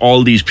that says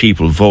all these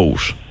people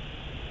vote.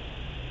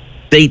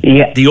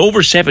 The over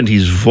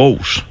 70s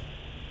vote.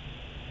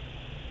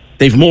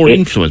 They've more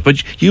influence,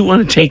 but you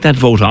want to take that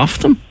vote off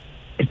them?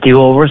 The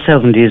over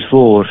 70s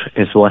vote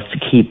is what's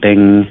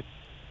keeping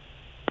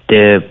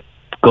the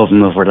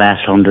government for the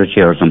last 100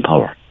 years in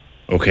power.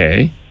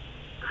 Okay.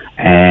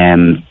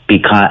 And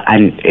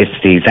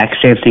it's the exact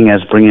same thing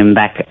as bringing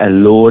back a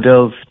load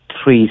of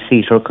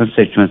 3-seater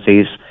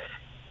constituencies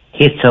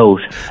hits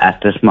out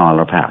at the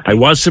smaller party. I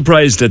was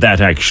surprised at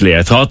that, actually.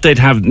 I thought they'd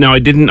have... No, I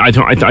didn't. I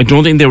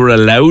don't think they were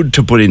allowed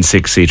to put in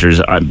 6-seaters.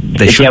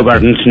 They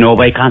weren't. No,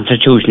 by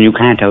constitution, you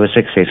can't have a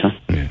 6-seater.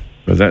 Yeah.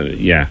 Well,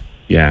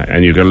 yeah,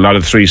 and you've got a lot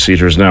of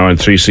 3-seaters now, and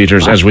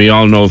 3-seaters, as we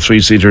all know,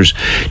 3-seaters,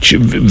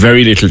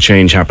 very little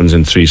change happens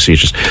in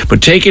 3-seaters.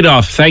 But take it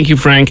off. Thank you,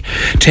 Frank.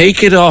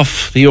 Take it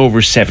off the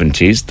over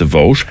 70s, the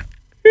vote,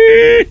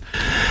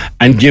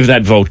 and give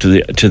that vote to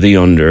the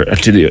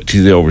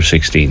over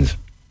 16s.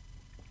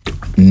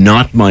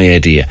 Not my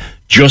idea.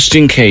 Just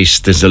in case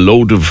there's a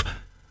load of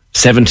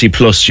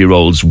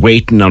 70-plus-year-olds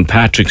waiting on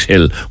Patrick's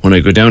Hill when I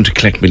go down to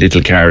collect my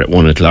little car at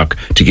 1 o'clock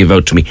to give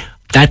out to me.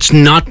 That's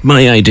not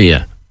my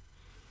idea.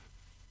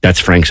 That's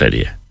Frank's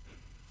idea.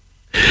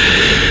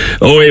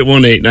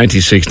 0818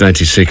 96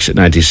 96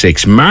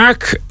 96.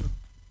 Mark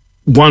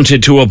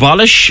wanted to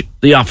abolish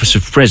the office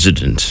of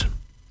president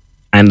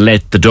and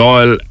let the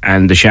Dáil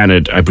and the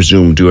Seanad, I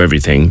presume, do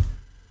everything.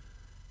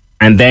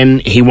 And then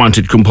he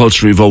wanted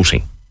compulsory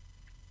voting.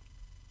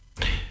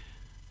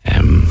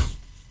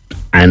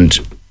 And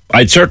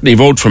I'd certainly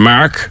vote for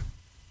Mark.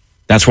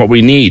 That's what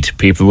we need,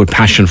 people with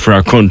passion for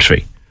our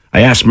country.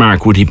 I asked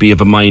Mark, would he be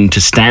of a mind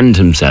to stand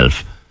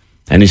himself?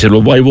 And he said,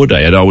 well, why would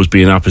I? I'd always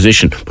be in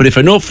opposition. But if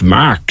enough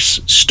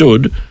Marks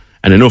stood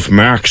and enough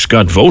Marks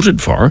got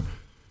voted for,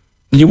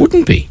 you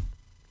wouldn't be.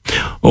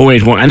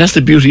 081, and that's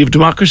the beauty of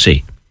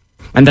democracy.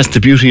 And that's the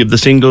beauty of the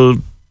single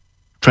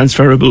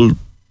transferable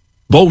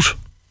vote.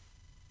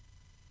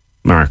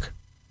 Mark,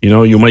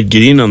 you might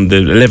get in on the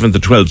 11th or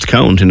 12th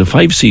count in a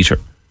 5-seater.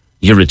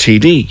 You're a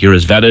TD. You're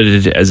as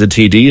valid as a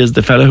TD as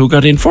the fella who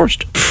got in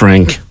first.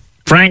 Frank's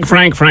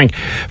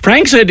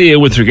idea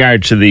with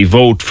regard to the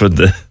vote for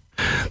the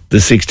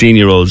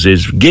 16-year-olds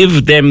is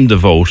give them the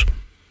vote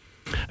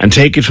and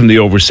take it from the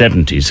over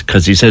 70s,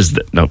 because he says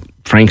that, now,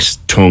 Frank's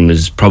tongue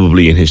is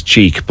probably in his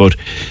cheek, but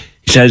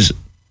he says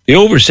the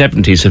over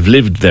 70s have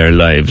lived their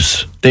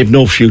lives. They've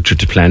no future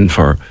to plan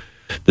for.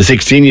 The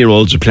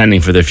 16-year-olds are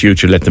planning for their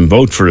future. Let them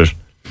vote for it.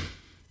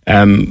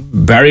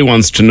 Barry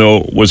wants to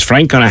know, was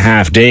Frank on a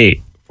half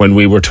day when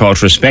we were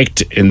taught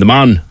respect in the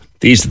Mon?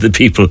 These are the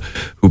people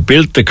who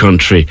built the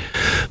country.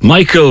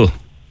 Michael.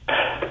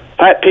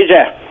 Hi,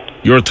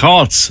 PJ. Your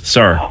thoughts,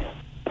 sir?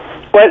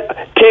 Well,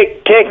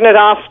 taking it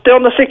off,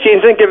 down the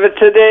 16s and give it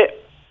to the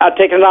are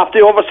taken off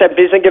the over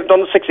 70s and give the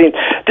under 16s.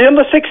 The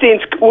under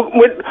 16s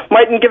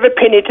mightn't give a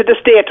penny to the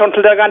state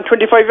until they're gone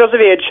 25 years of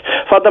age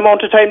for the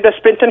amount of time they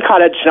spent in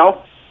college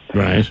now.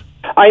 Right.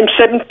 I'm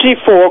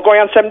 74,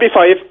 going on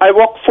 75. I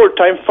worked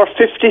full-time for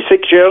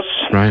 56 years.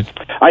 Right.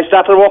 I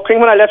started working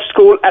when I left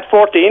school at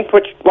 14,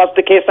 which was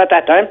the case at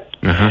that time.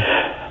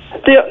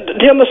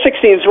 The under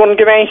 16s wouldn't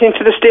give anything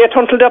to the state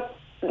until the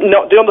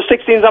under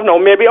 16s have now,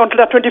 maybe until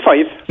they're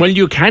 25. Well,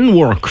 you can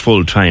work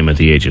full-time at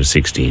the age of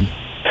 16.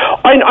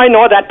 I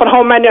know that, but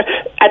how many,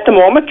 at the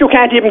moment, you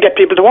can't even get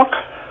people to work.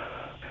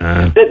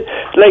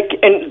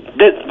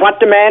 What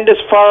demand is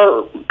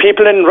for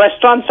people in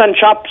restaurants and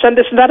shops and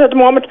this and that at the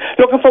moment,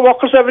 looking for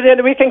workers every day of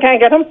the week and can't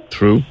get them.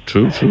 True.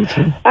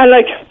 And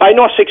I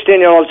know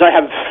 16-year-olds, I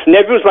have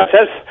nephews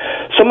myself,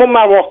 some of them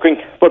are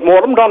working, but more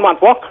of them don't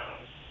want work.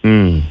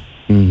 Do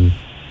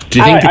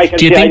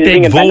you think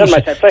they'd vote?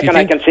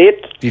 I can see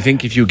it. Do you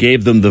think if you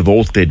gave them the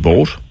vote, they'd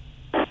vote?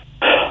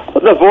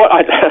 The vote,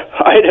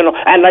 I don't know.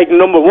 And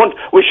number one,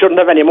 we shouldn't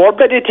have any more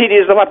bloody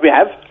TDs than what we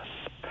have.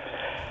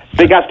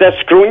 Because they're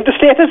screwing the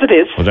state as it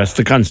is. Well, that's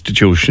the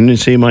Constitution, you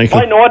see, Michael.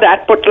 I know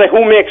that, but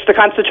who makes the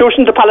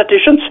Constitution? The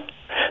politicians.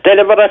 They'll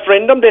have a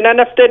referendum, then, and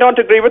if they don't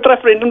agree with the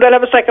referendum, they'll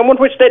have a second one,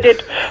 which they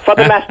did for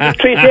the Maastricht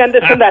Treaty and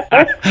this and that.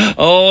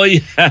 Oh,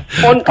 yeah.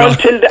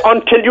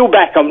 Until you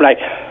back them,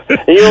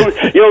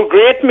 You'll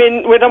great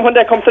me with them when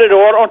they come to the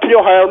door until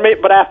you hire me,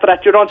 but after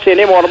that you don't see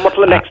any more of them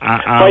until the next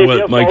 5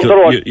 years.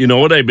 Michael, you know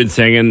what I've been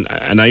saying,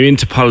 and I'm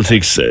into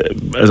politics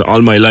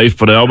all my life,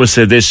 but I always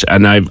say this,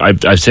 and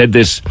I've said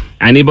this: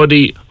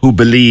 anybody who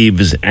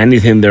believes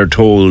anything they're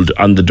told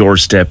on the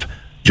doorstep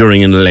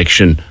during an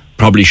election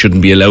probably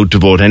shouldn't be allowed to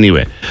vote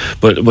anyway.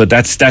 But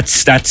that's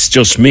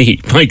just me.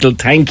 Michael,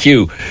 thank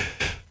you.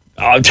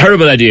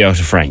 Terrible idea out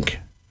of Frank.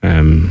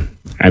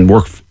 And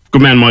work.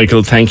 Good man,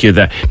 Michael. Thank you.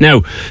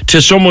 Now,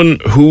 to someone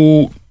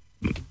who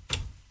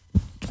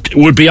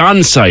would be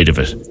on side of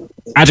it,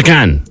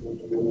 Atakan.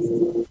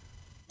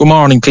 Good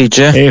morning,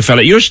 PJ. Hey,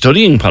 fella, you're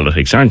studying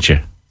politics, aren't you?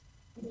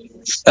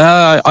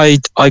 I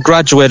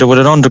graduated with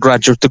an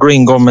undergraduate degree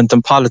in government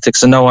and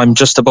politics, and now I'm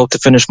just about to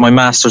finish my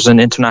master's in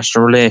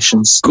international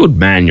relations. Good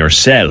man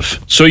yourself.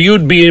 So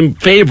you'd be in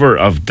favour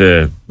of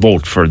the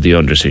vote for the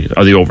over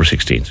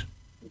 16s?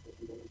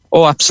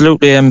 Oh,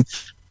 absolutely.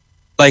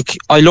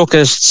 I look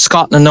at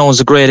Scotland now as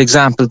a great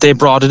example. They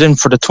brought it in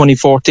for the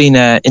 2014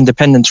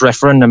 independence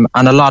referendum,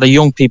 and a lot of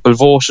young people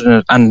voted in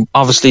it, and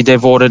obviously they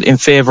voted in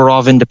favour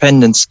of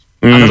independence.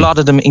 And a lot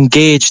of them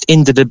engaged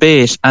in the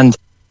debate, and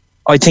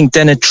I think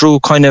then it drew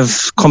kind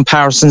of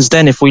comparisons.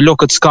 Then if we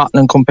look at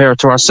Scotland compared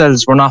to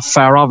ourselves, we're not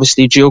far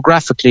obviously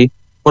geographically,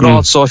 but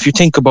also if you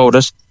think about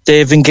it,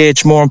 they've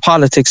engaged more in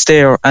politics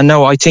there. And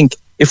now I think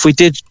if we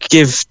did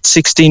give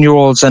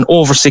 16-year-olds and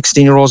over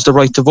 16-year-olds the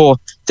right to vote,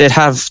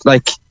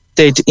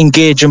 they'd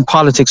engage in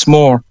politics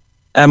more.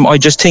 I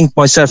just think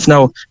myself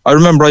now, I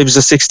remember I was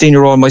a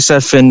 16-year-old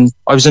myself, and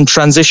I was in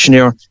transition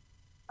year,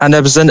 and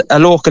there was a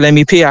local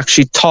MEP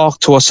actually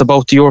talked to us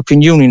about the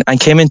European Union and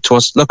came into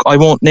us. Look, I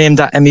won't name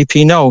that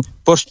MEP now,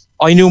 but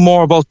I knew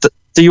more about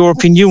the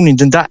European Union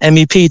than that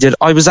MEP did.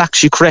 I was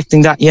actually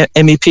correcting that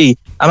MEP,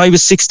 and I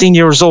was 16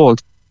 years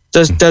old.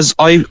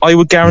 I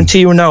would guarantee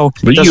you now.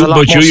 But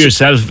you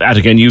yourself,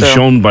 Atakan, you've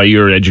shown by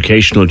your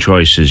educational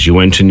choices, you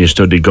went and you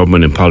studied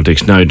government and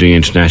politics, now doing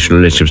international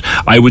relationships.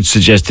 I would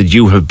suggest that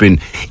you have been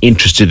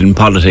interested in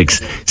politics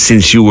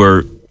since you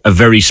were a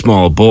very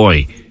small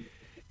boy.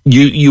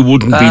 You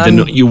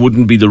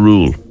wouldn't be the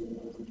rule.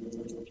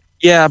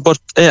 Yeah, but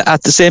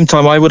at the same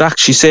time, I would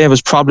actually say it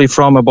was probably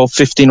from about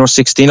 15 or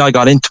 16 I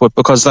got into it,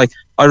 because I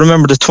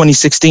remember the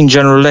 2016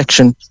 general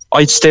election.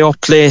 I'd stay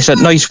up late at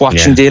night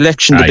watching the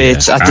election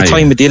debates at the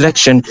time of the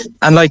election,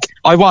 and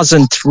I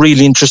wasn't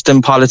really interested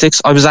in politics.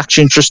 I was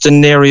actually interested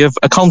in the area of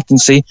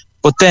accountancy,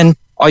 but then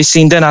I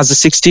seen then as a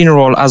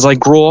 16-year-old, as I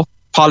grow up,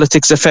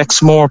 politics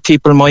affects more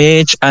people my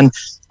age, and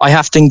I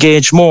have to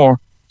engage more.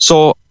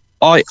 So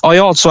I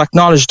also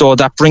acknowledge, though,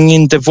 that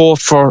bringing the vote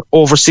for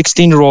over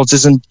 16-year-olds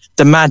isn't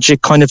the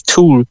magic kind of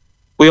tool.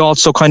 We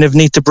also kind of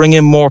need to bring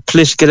in more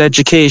political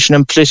education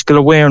and political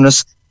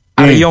awareness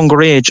at a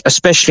younger age,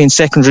 especially in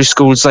secondary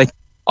schools.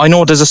 I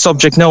know there's a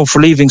subject now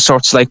for leaving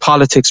sorts like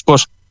politics,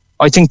 but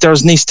I think there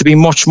needs to be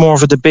much more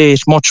of a debate,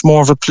 much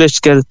more of a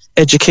political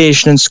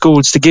education in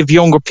schools to give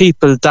younger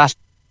people that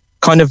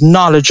kind of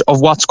knowledge of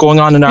what's going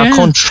on in our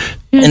country.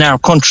 In our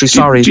country,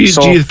 sorry. Do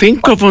you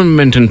think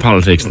government and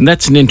politics, and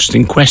that's an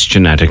interesting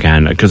question,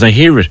 Atakan, because I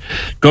hear it,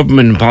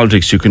 government and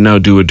politics, you can now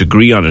do a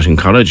degree on it in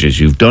colleges,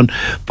 you've done,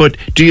 but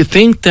do you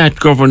think that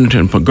government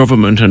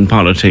and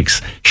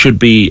politics should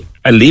be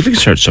a Leaving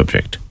Cert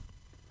subject?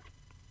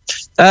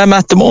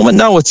 At the moment,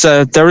 no.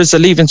 There is a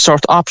Leaving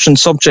Cert option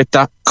subject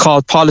that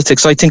called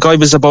politics. I think I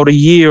was about a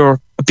year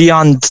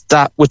beyond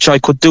that, which I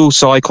could do,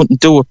 so I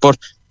couldn't do it. But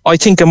I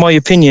think, in my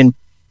opinion,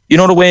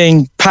 the way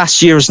in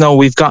past years now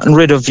we've gotten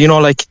rid of,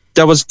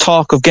 there was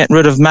talk of getting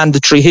rid of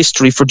mandatory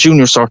history for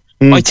junior cert.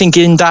 I think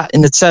that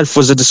in itself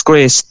was a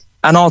disgrace.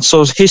 And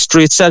also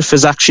history itself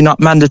is actually not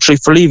mandatory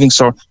for Leaving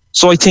Cert.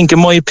 So I think, in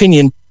my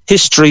opinion,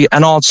 history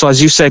and also,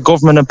 as you said,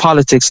 government and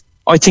politics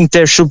I think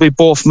there should be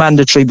both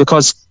mandatory,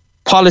 because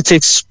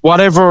politics,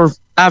 whatever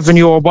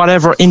avenue or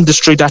whatever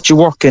industry that you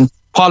work in,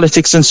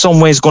 politics in some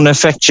way is going to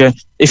affect you.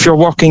 If you're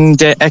working in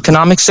the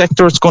economic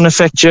sector, it's going to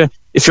affect you.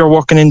 If you're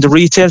working in the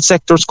retail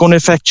sector, it's going to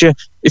affect you.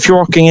 If you're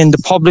working in the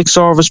public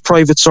service,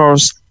 private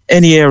service,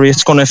 any area,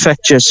 it's going to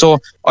affect you. So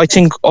I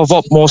think of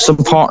utmost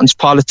importance,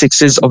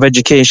 politics is of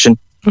education.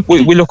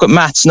 We look at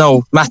maths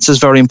now. Maths is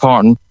very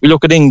important. We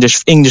look at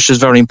English. English is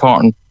very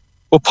important.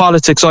 But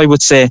politics, I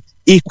would say,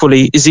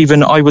 equally is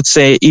even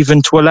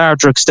to a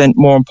larger extent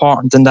more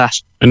important than that.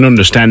 An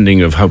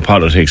understanding of how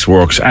politics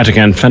works.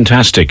 Atakan,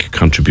 fantastic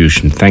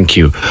contribution. Thank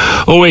you.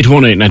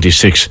 0818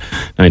 96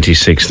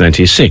 96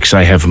 96.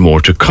 I have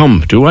more to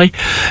come, do I?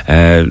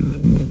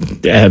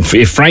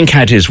 If Frank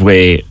had his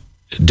way,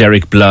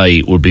 Derek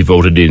Bly would be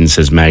voted in,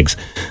 says Mags.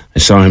 I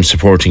saw him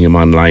supporting him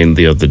online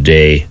the other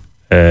day.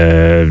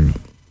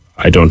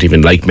 I don't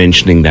even like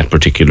mentioning that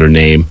particular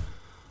name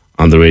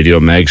on the radio,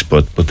 Mags,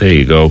 but there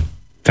you go.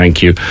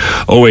 Thank you.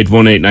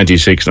 0818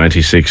 96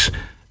 96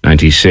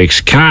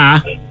 96.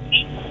 Ka.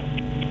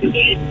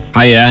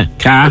 Hiya,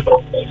 Ka.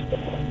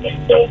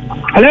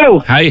 Hello.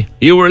 Hi.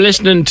 You were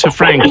listening to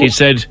Frank. He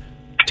said,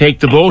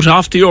 take the vote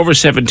off the over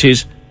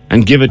 70s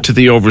and give it to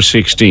the over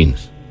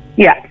 16s.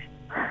 Yeah.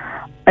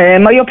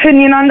 My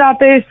opinion on that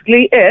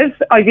basically is,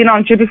 I've been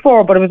on to you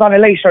before, but it was on a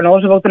later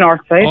note about the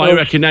north side. Oh, I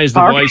recognise the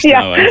voice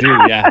now. I do,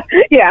 yeah.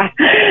 Yeah.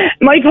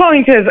 My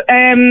point is,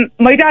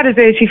 my dad is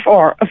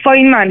 84, a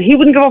fine man. He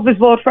wouldn't give up his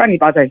vote for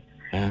anybody.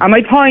 And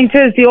my point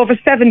is, the over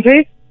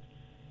 70s,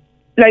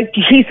 like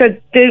he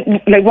said,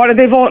 what are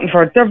they voting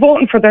for? They're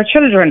voting for their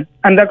children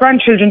and their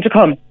grandchildren to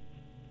come.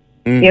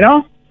 You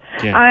know?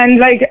 Yeah. And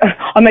like,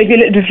 I might be a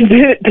little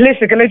bit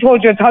political. I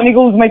told you, Tommy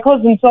Gould's my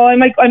cousin, so I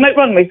might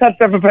run myself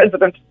for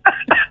president.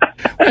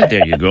 Well,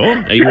 there you go.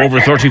 Are you over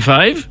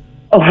 35?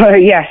 Oh,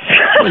 yes.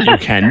 Well, you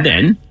can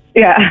then.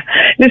 Yeah.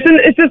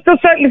 Listen, it's just those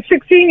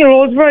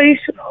 16-year-olds, right,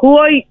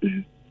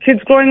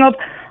 kids growing up,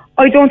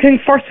 I don't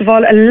think, first of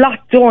all, a lot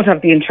don't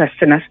have the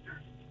interest in it.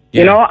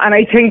 Yeah. You know, and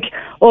I think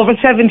over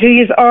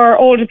 70s or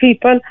older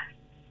people,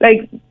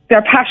 like,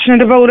 they're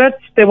passionate about it.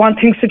 They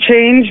want things to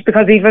change,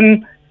 because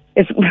even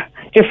it's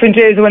different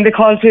days when they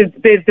call to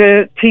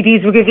the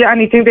TDs will give you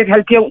anything, they'd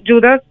help you out do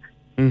that.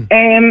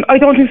 I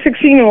don't think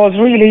 16-year-olds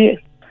really,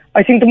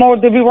 I think the more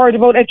they'll be worried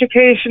about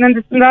education and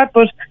this and that,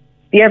 but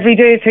the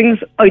everyday things,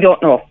 I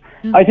don't know.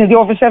 I think the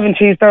over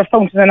 70s, they're a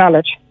fountain of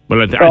knowledge.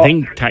 Well, I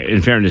think,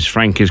 in fairness,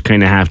 Frank is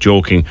kind of half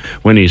joking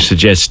when he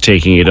suggests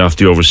taking it off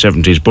the over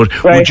 70s.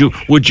 But right.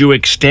 would you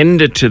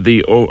extend it to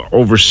the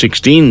over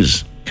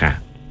 16s,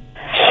 Kat?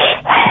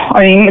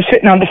 I'm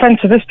sitting on the fence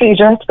of this stage,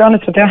 to be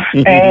honest with you.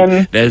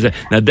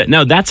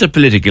 Now that's a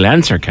political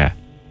answer, Kat.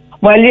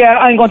 Well, yeah,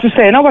 I'm going to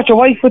say now what your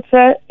wife would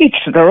say. Each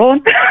to their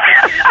own.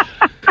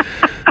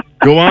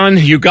 Go on,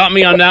 you got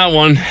me on that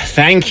one.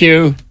 Thank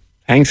you.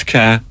 Thanks,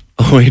 Kat.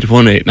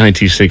 0818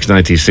 96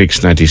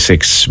 96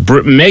 96.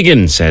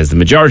 Megan says the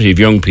majority of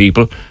young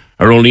people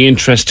are only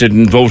interested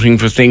in voting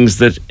for things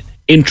that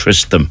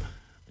interest them.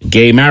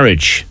 Gay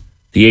marriage,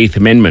 the Eighth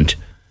Amendment.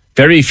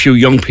 Very few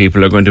young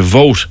people are going to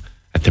vote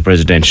at the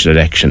presidential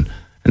election.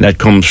 And that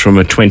comes from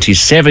a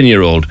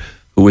 27-year-old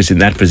who is in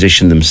that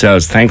position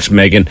themselves. Thanks,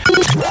 Megan.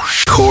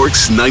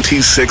 Cork's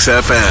 96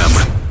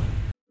 FM.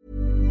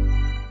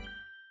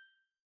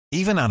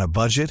 Even on a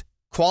budget,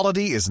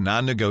 quality is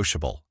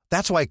non-negotiable.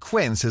 That's why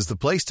Quince is the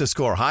place to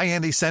score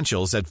high-end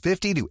essentials at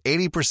 50 to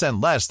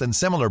 80% less than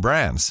similar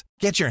brands.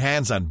 Get your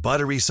hands on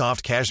buttery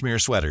soft cashmere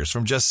sweaters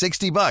from just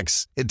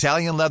 $60,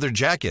 Italian leather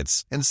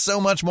jackets, and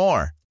so much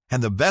more.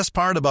 And the best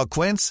part about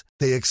Quince,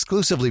 they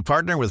exclusively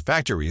partner with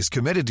factories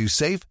committed to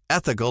safe,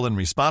 ethical, and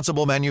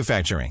responsible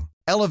manufacturing.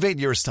 Elevate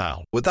your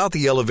style without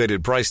the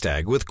elevated price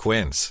tag with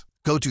Quince.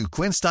 Go to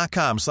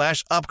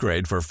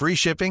quince.com/upgrade for free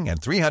shipping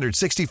and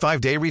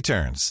 365-day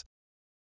returns.